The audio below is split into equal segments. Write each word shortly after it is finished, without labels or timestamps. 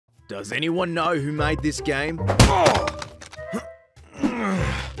Does anyone know who made this game?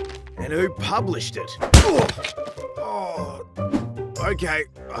 And who published it? Okay,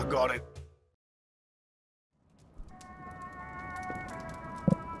 I got it.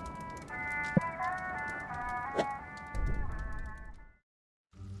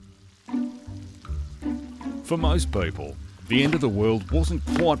 For most people, the end of the world wasn't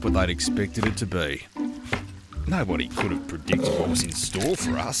quite what they'd expected it to be. Nobody could have predicted what was in store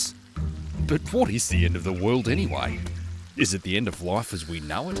for us. But what is the end of the world anyway? Is it the end of life as we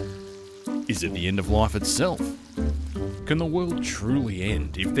know it? Is it the end of life itself? Can the world truly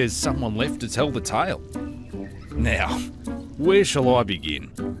end if there's someone left to tell the tale? Now, where shall I begin?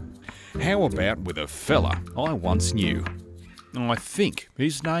 How about with a fella I once knew? I think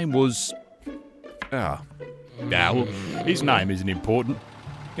his name was... well, his name isn't important.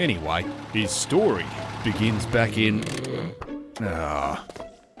 Anyway, his story begins back in...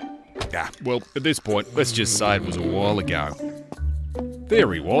 well, at this point, let's just say it was a while ago.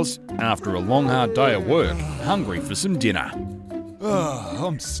 There he was, after a long hard day of work, hungry for some dinner.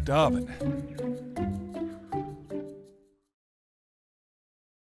 I'm starving.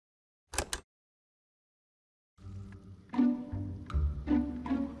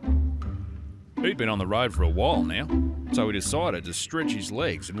 He'd been on the road for a while now, so he decided to stretch his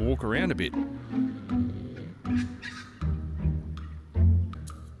legs and walk around a bit.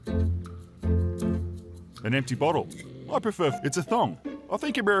 An empty bottle. I prefer... It's a thong. I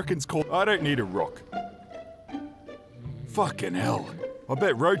think Americans call... I don't need a rock. Fucking hell. I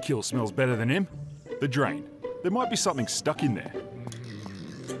bet roadkill smells better than him. The drain. There might be something stuck in there.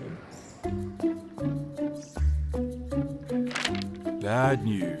 Bad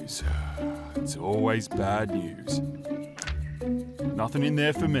news. It's always bad news. Nothing in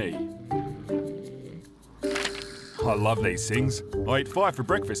there for me. I love these things. I eat 5 for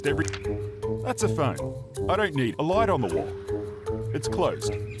breakfast every... That's a phone. I don't need a light on the wall. It's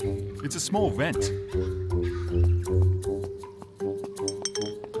closed. It's a small vent.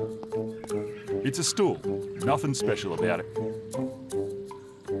 It's a stool. Nothing special about it.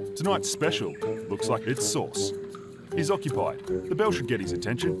 Tonight's special looks like it's sauce. He's occupied. The bell should get his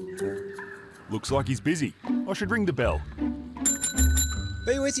attention. Looks like he's busy. I should ring the bell.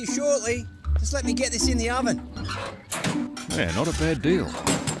 Be with you shortly. Just let me get this in the oven. Yeah, not a bad deal.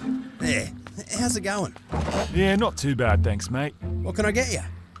 There. How's it going? Yeah, not too bad, thanks, mate. What can I get you?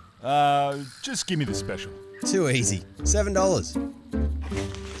 Just give me the special. Too easy. $7.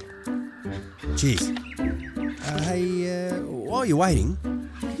 Cheers. Hey, while you're waiting,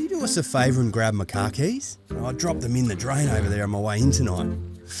 can you do us a favour and grab my car keys? I dropped them in the drain over there on my way in tonight.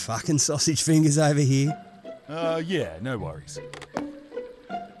 Fucking sausage fingers over here. Yeah, no worries.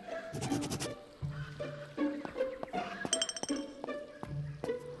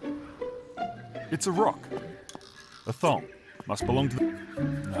 It's a rock. A thong. Must belong to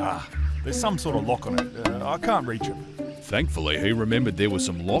the... there's some sort of lock on it. I can't reach it. Thankfully, he remembered there were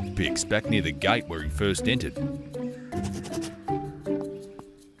some lockpicks back near the gate where he first entered.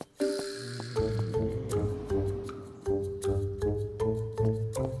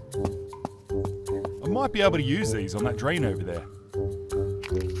 I might be able to use these on that drain over there.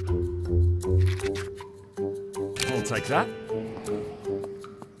 I'll take that.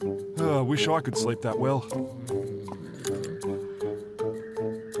 Oh, I wish I could sleep that well.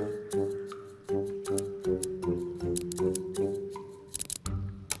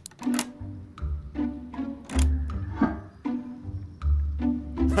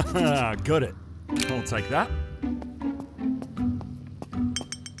 Got it. I'll take that.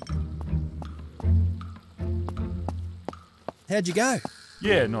 How'd you go?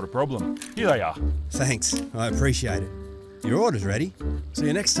 Yeah, not a problem. Here they are. Thanks. I appreciate it. Your order's ready. See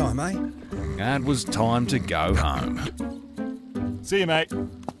you next time, eh? And it was time to go home. See you, mate.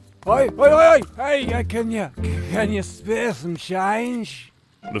 Oi, oi, oi, oi! Hey, can you spare some change?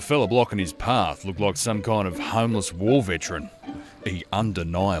 The fella blocking his path looked like some kind of homeless war veteran. He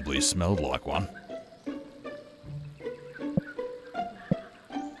undeniably smelled like one.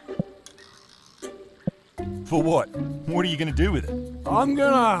 For what? What are you going to do with it? You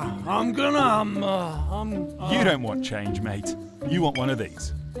don't want change, mate. You want one of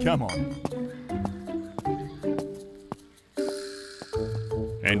these. Come on.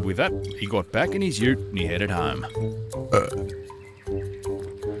 And with that, he got back in his ute and he headed home.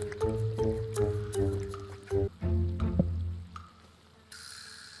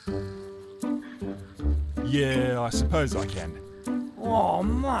 Yeah, I suppose I can. Oh,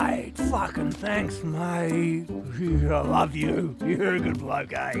 mate, fucking thanks, mate. I love you. You're a good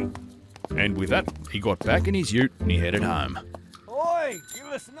bloke, eh? And with that, he got back in his ute and he headed home. Oi, give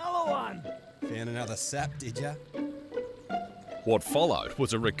us another one. Found another sap, did ya? What followed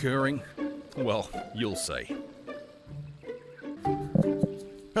was a recurring... well, you'll see.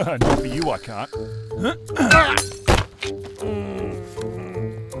 Not for you, I can't.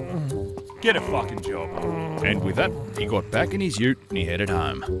 Get a fucking job. And with that, he got back in his ute and he headed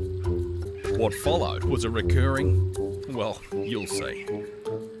home. What followed was a recurring... well, you'll see.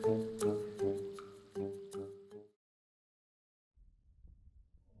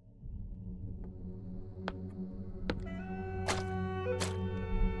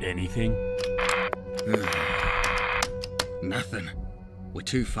 Anything? Nothing. We're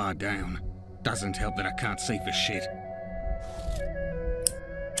too far down. Doesn't help that I can't see for shit.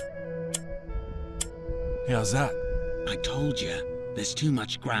 How's that? I told you, there's too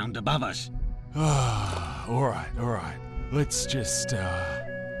much ground above us. Alright. Let's just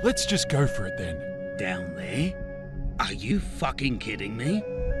go for it then. Down there? Are you fucking kidding me?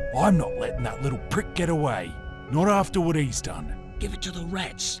 I'm not letting that little prick get away. Not after what he's done. Give it to the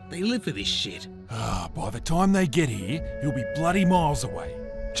rats. They live for this shit. By the time they get here, he'll be bloody miles away.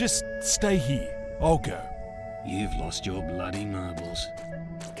 Just stay here. I'll go. You've lost your bloody marbles.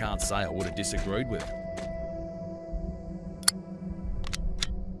 Can't say I would have disagreed with it.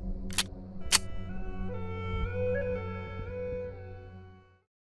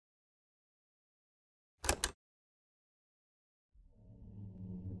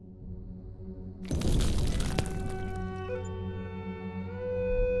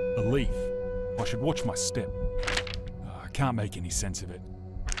 A leaf. I should watch my step. I can't make any sense of it.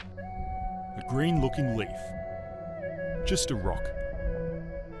 A green-looking leaf. Just a rock.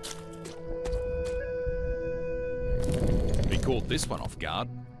 He caught this one off guard.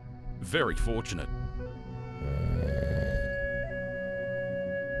 Very fortunate.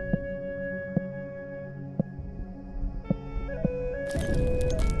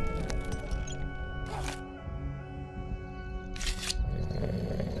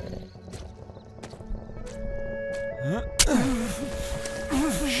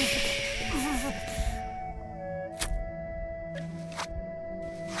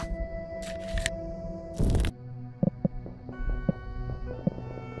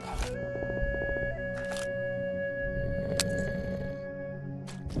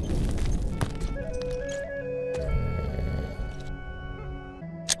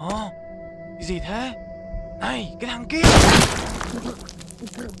 Ồ, cái gì thế? Này, cái thằng kia!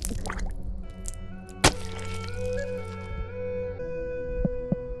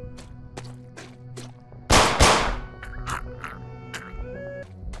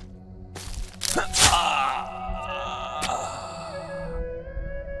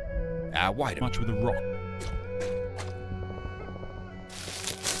 Wait a Much with a rock.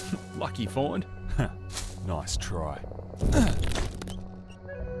 lucky find. Nice try.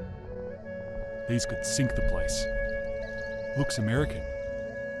 These could sink the place. Looks American.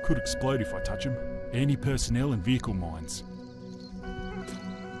 Could explode if I touch them. Anti-personnel and vehicle mines.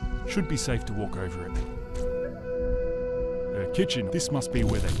 Should be safe to walk over it. Kitchen. This must be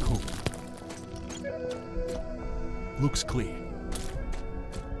where they cook. Looks clear.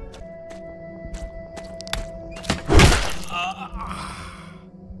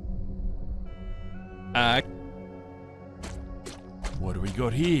 What do we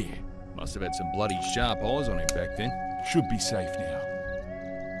got here? Must have had some bloody sharp eyes on him back then. Should be safe now.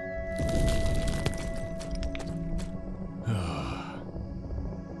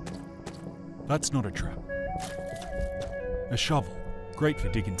 That's not a trap. A shovel. Great for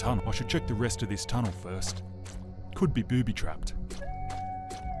digging tunnel. I should check the rest of this tunnel first. Could be booby-trapped.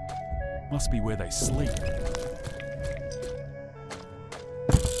 Must be where they sleep.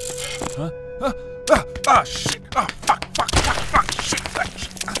 Huh? Ah, shit! Oh, fuck, shit!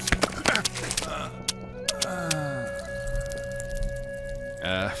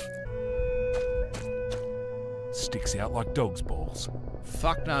 Sticks out like dog's balls.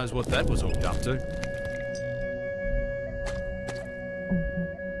 Fuck knows what that was hooked up to.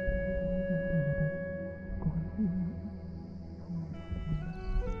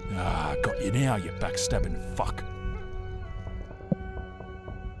 Got you now, you backstabbing fuck.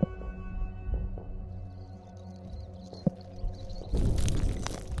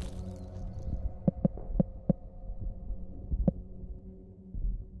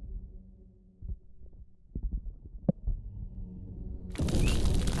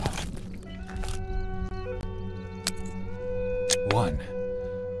 One,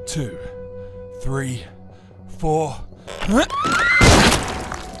 2, 3, 4.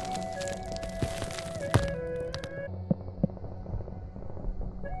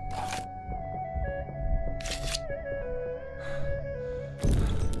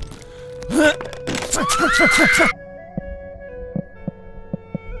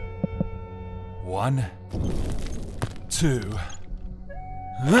 One, two.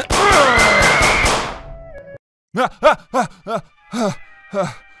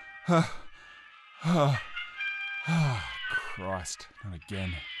 Christ, not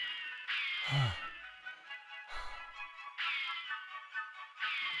again.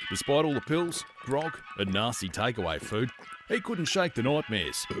 Despite all the pills, grog, and nasty takeaway food, he couldn't shake the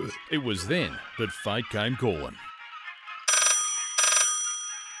nightmares. It was then that fate came calling.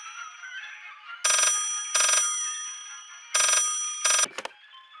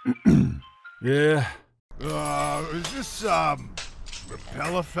 Yeah. Is this,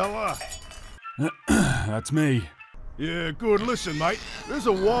 Repella Fella? That's me. Yeah, good. Listen, mate, there's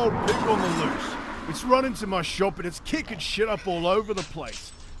a wild pig on the loose. It's run into my shop and it's kicking shit up all over the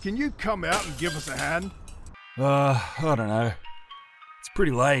place. Can you come out and give us a hand? I don't know. It's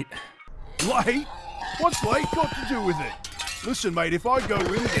pretty late. Late? What's late got to do with it? Listen, mate, if I go in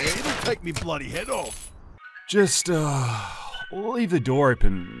there, it'll take me bloody head off. Just, leave the door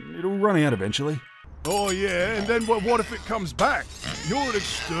open. It'll run out eventually. Oh, yeah, and then what if it comes back? You're an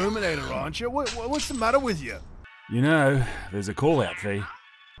exterminator, aren't you? What's the matter with you? You know, there's a call-out fee.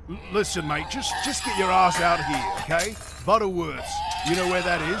 Listen, mate, just get your ass out of here, okay? Butterworths. You know where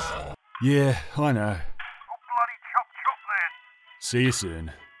that is? Yeah, I know. Bloody chop man. See you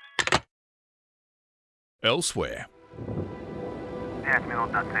soon. Elsewhere, 5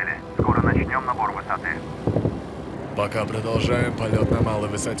 минут до цели. Скоро начнем набор высоты. Пока продолжаем полет на малой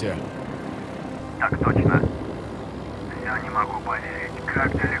высоте. Так точно. Все не могу поверить,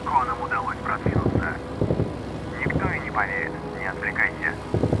 как далеко нам удалось продвинуться. Никто и не поверит, не отвлекайся.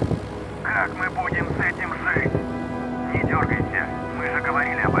 Как мы будем с этим жить? Не дергайся, мы же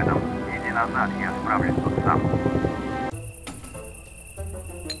говорили об этом. Иди назад, я справлюсь тут сам.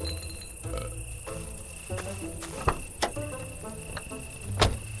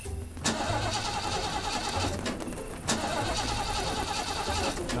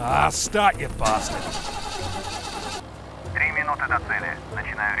 Start, you bastard. 3 минуты до цели.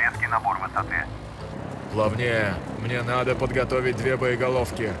 Начинаю резкий набор высоты. Плавнее. Мне надо подготовить 2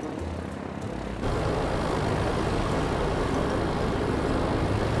 боеголовки.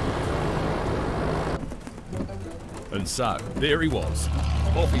 and so there he was,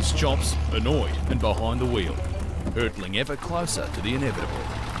 off his chops, annoyed and behind the wheel, hurtling ever closer to the inevitable.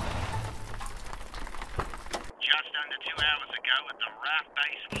 Just under 2 hours ago at the RAF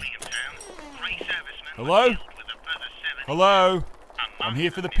base Williamstown, 3 servicemen Hello? were killed with a further 7. Hello? I'm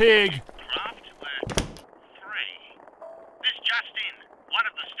here for the pig. Craft were 3. This just in. One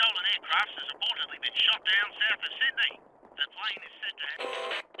of the stolen aircrafts has reportedly been shot down south of Sydney. The plane is said to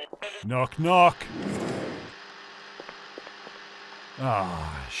have... Knock, knock.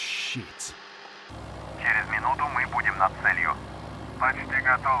 Ah, shit. Через минуту мы будем над целью. Почти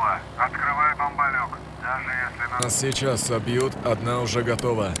готово. Открывай бомболюк. Даже если нас... Нас сейчас собьют, одна уже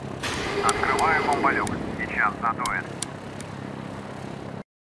готова. Открываю бомболюк. Сейчас задует.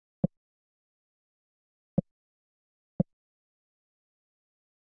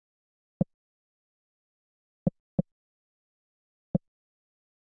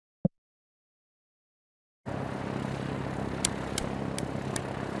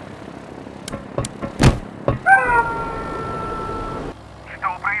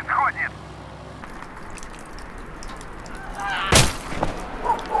 Что происходит?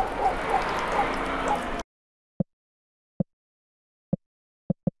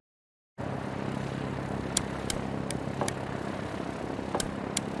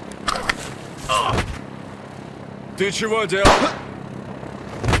 Ты чего делал?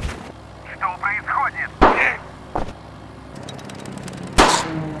 Что происходит?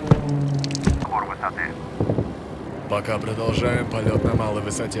 Набор высоты. Пока продолжаем полет на малой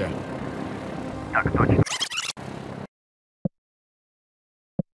высоте. Так точно.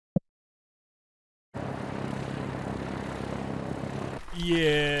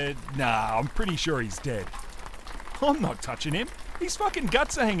 Yeah, nah, I'm pretty sure he's dead. I'm not touching him. His fucking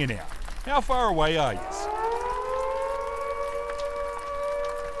guts are hanging out. How far away are you?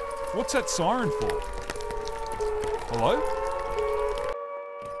 What's that siren for? Hello?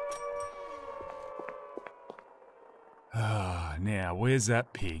 Ah, now, where's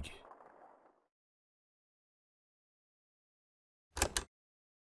that pig?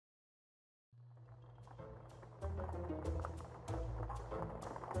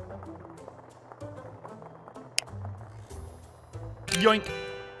 Yoink!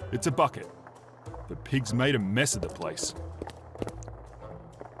 It's a bucket. The pig's made a mess of the place.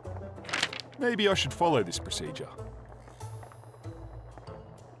 Maybe I should follow this procedure.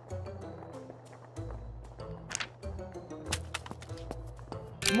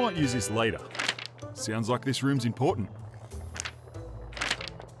 Might use this later. Sounds like this room's important.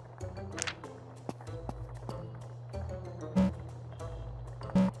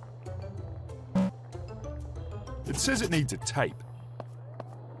 It says it needs a tape.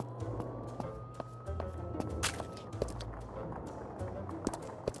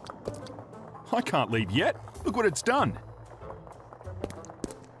 I can't leave yet. Look what it's done.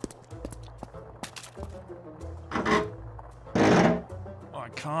 I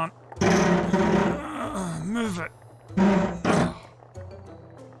can't move it.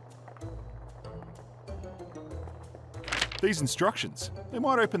 These instructions, they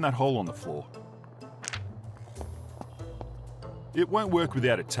might open that hole on the floor. It won't work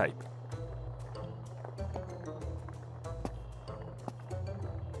without a tape.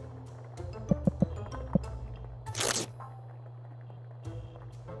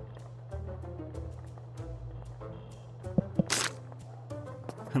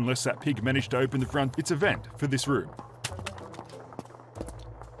 Unless that pig managed to open the front, it's a vent for this room.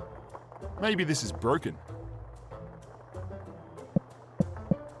 Maybe this is broken.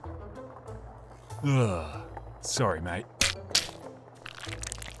 Ugh. Sorry, mate.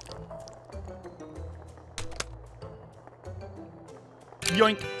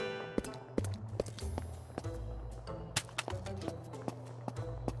 Yoink!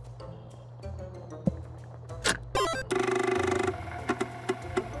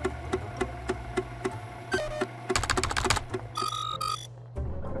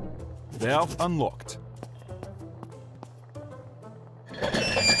 Valve unlocked.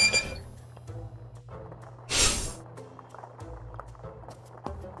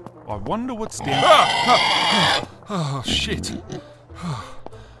 I wonder what's down. Oh, shit.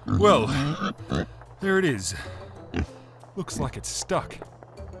 Well, there it is. Looks like it's stuck.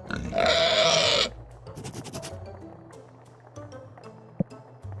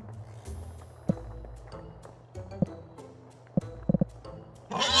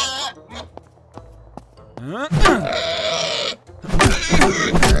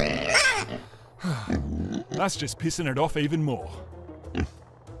 That's just pissing it off even more.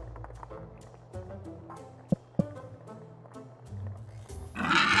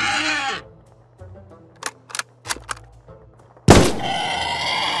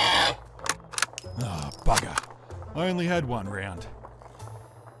 Oh, bugger. I only had one round.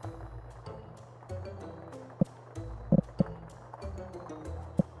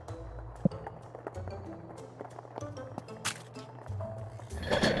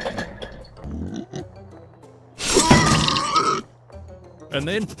 And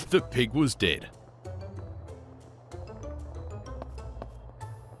then the pig was dead.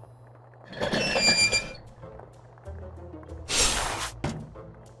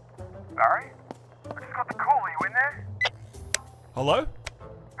 Barry? I just got the call. Are you in there? Hello? Who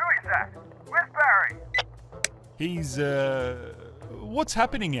is that? Where's Barry? He's, what's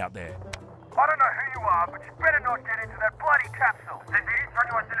happening out there? I don't know who you are, but you better not get into that bloody capsule.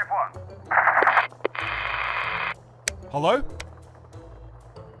 Hello?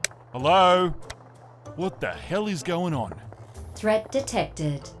 Hello? What the hell is going on? Threat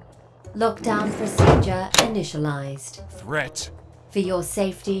detected. Lockdown procedure initialized. Threat? For your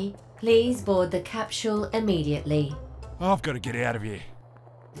safety, please board the capsule immediately. I've got to get out of here.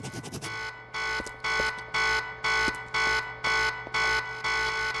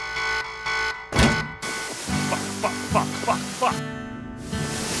 Fuck.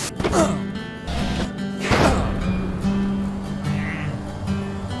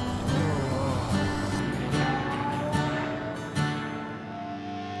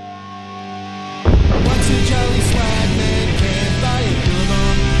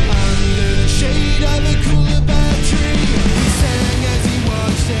 Shade of a cooler battery, he sang as he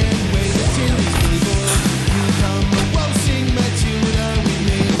watched and waited.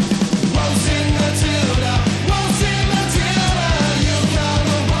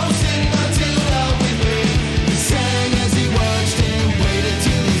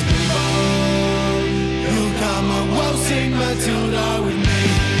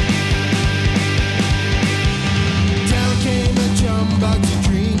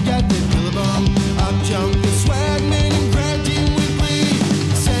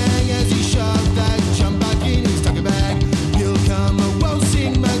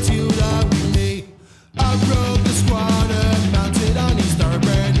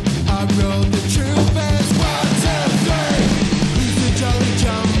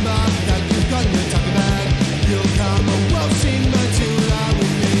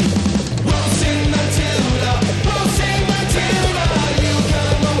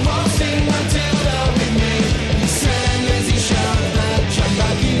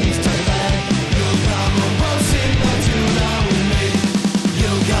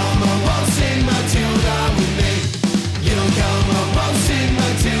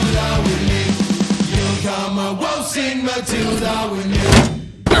 sing Matilda when you...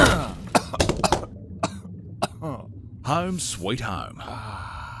 Home sweet home.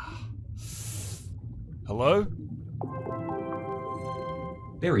 Hello?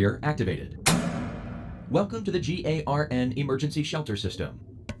 Barrier activated. Welcome to the GARN Emergency Shelter System.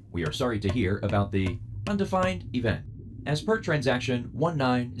 We are sorry to hear about the undefined event. As per transaction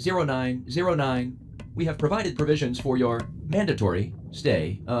 190909, we have provided provisions for your mandatory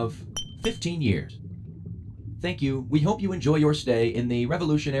stay of 15 years. Thank you. We hope you enjoy your stay in the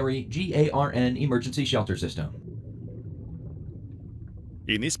revolutionary GARN Emergency Shelter System.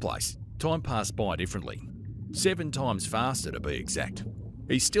 In this place, time passed by differently. 7 times faster to be exact.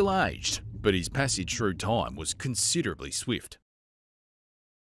 He's still aged, but his passage through time was considerably swift.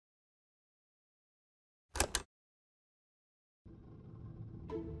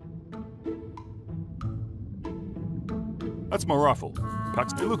 That's my rifle.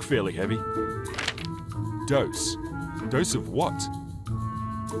 Packs, they look fairly heavy. Dose. Dose of what?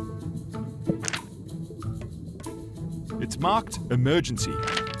 It's marked emergency.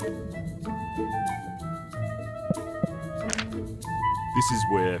 This is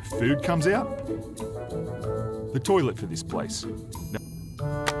where food comes out? The toilet for this place.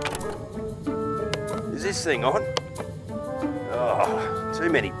 Is this thing on? Oh, too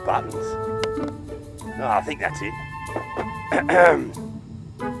many buttons. Oh, I think that's it.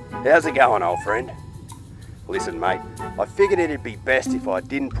 How's it going, old friend? Listen, mate, I figured it'd be best if I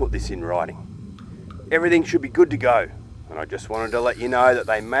didn't put this in writing. Everything should be good to go, and I just wanted to let you know that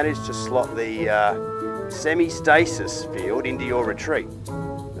they managed to slot the semi-stasis field into your retreat.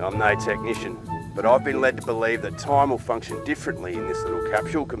 I'm no technician, but I've been led to believe that time will function differently in this little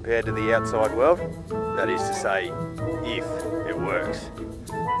capsule compared to the outside world. That is to say, if it works.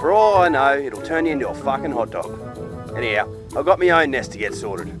 For all I know, it'll turn you into a fucking hot dog. Anyhow, I've got my own nest to get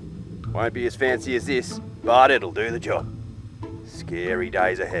sorted. Won't be as fancy as this, but it'll do the job. Scary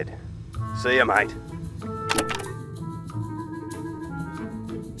days ahead. See ya, mate.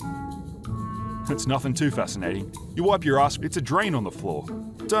 It's nothing too fascinating. You wipe your ass, it's a drain on the floor.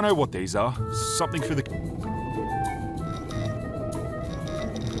 Don't know what these are. Something for the...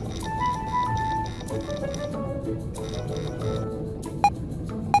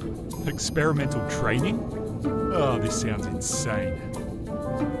 Experimental training? Oh, this sounds insane.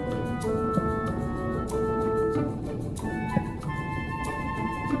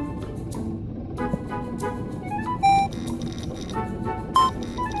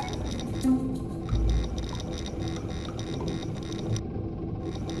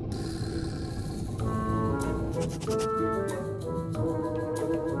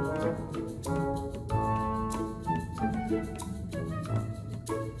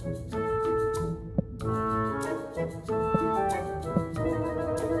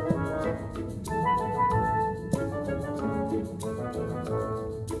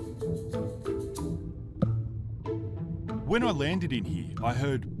 When I landed in here, I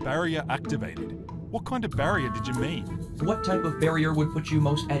heard barrier activated. What kind of barrier did you mean? What type of barrier would put you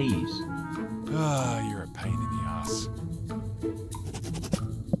most at ease? Ah, you're a pain in the ass.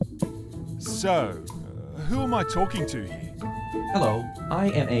 So, who am I talking to here? Hello, I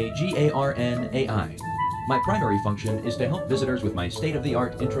am a GARN AI. My primary function is to help visitors with my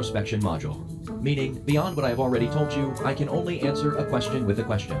state-of-the-art introspection module, meaning beyond what I've already told you, I can only answer a question with a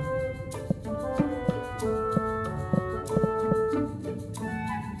question.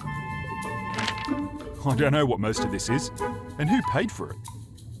 I don't know what most of this is, and who paid for it?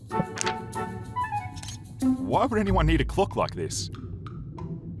 Why would anyone need a clock like this?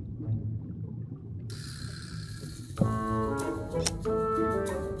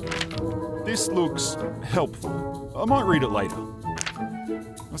 This looks helpful. I might read it later.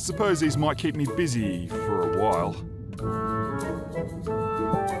 I suppose these might keep me busy for a while.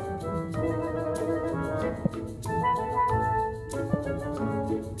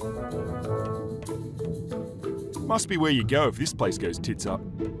 Must be where you go if this place goes tits up.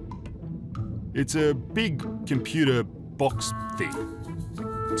 It's a big computer box thing.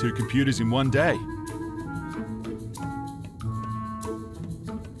 2 computers in one day.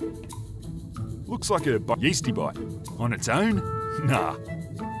 Looks like a yeasty bite. On its own? Nah.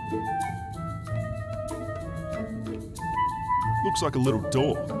 Looks like a little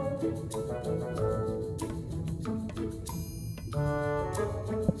door.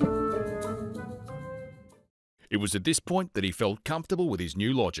 It was at this point that he felt comfortable with his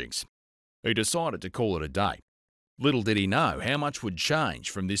new lodgings. He decided to call it a day. Little did he know how much would change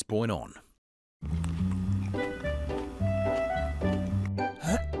from this point on.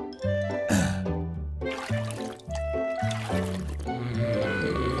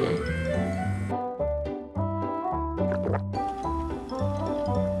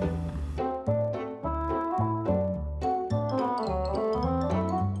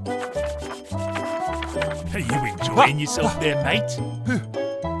 you enjoying yourself there, mate?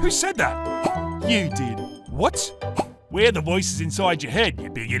 Who said that? You did. What? We're the voices inside your head, you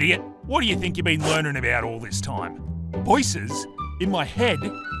big idiot. What do you think you've been learning about all this time? Voices? In my head?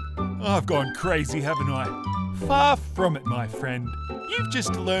 I've gone crazy, haven't I? Far from it, my friend. You've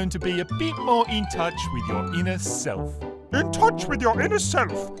just learned to be a bit more in touch with your inner self. In touch with your inner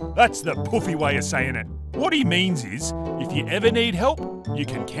self? That's the puffy way of saying it. What he means is, if you ever need help, you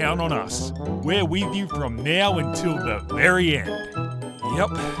can count on us. We're with you from now until the very end.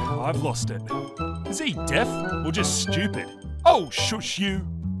 Yep, I've lost it. Is he deaf or just stupid? Oh, shush you.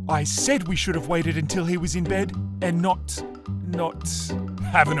 I said we should have waited until he was in bed and not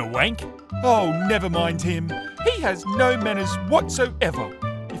having a wank. Oh, never mind him. He has no manners whatsoever.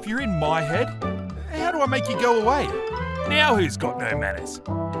 If you're in my head, how do I make you go away? Now who's got no manners?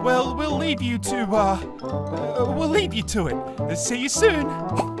 Well, we'll leave you to it. See you soon.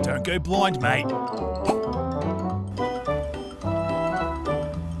 Don't go blind, mate.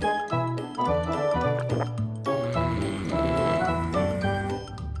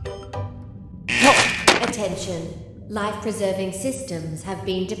 Attention. Life-preserving systems have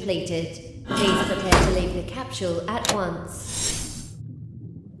been depleted. Please prepare to leave the capsule at once.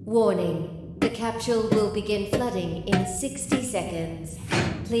 Warning. The capsule will begin flooding in 60 seconds.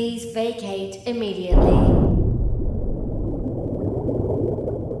 Please vacate immediately.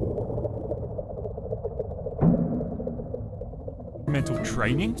 Mental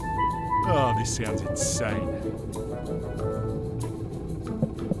training? Oh, this sounds insane.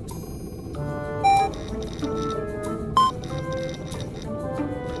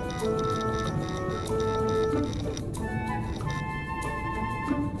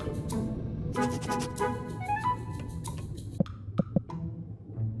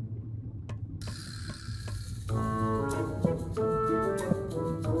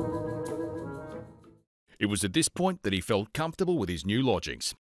 It was at this point that he felt comfortable with his new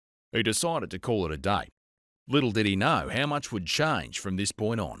lodgings. He decided to call it a day. Little did he know how much would change from this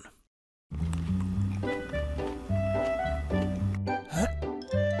point on.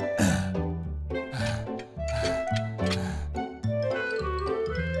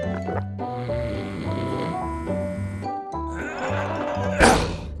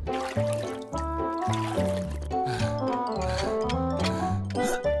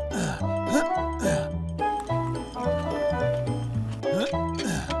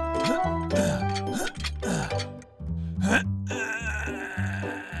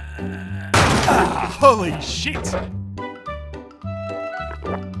 Holy shit!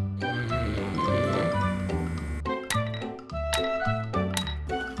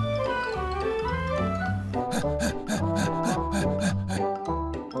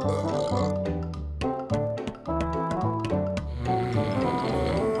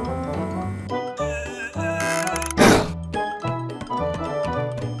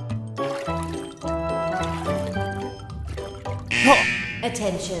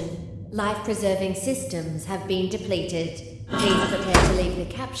 Attention. Life-preserving systems have been depleted. Please prepare to leave the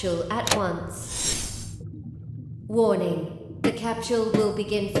capsule at once. Warning. The capsule will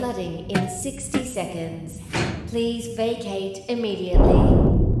begin flooding in 60 seconds. Please vacate immediately.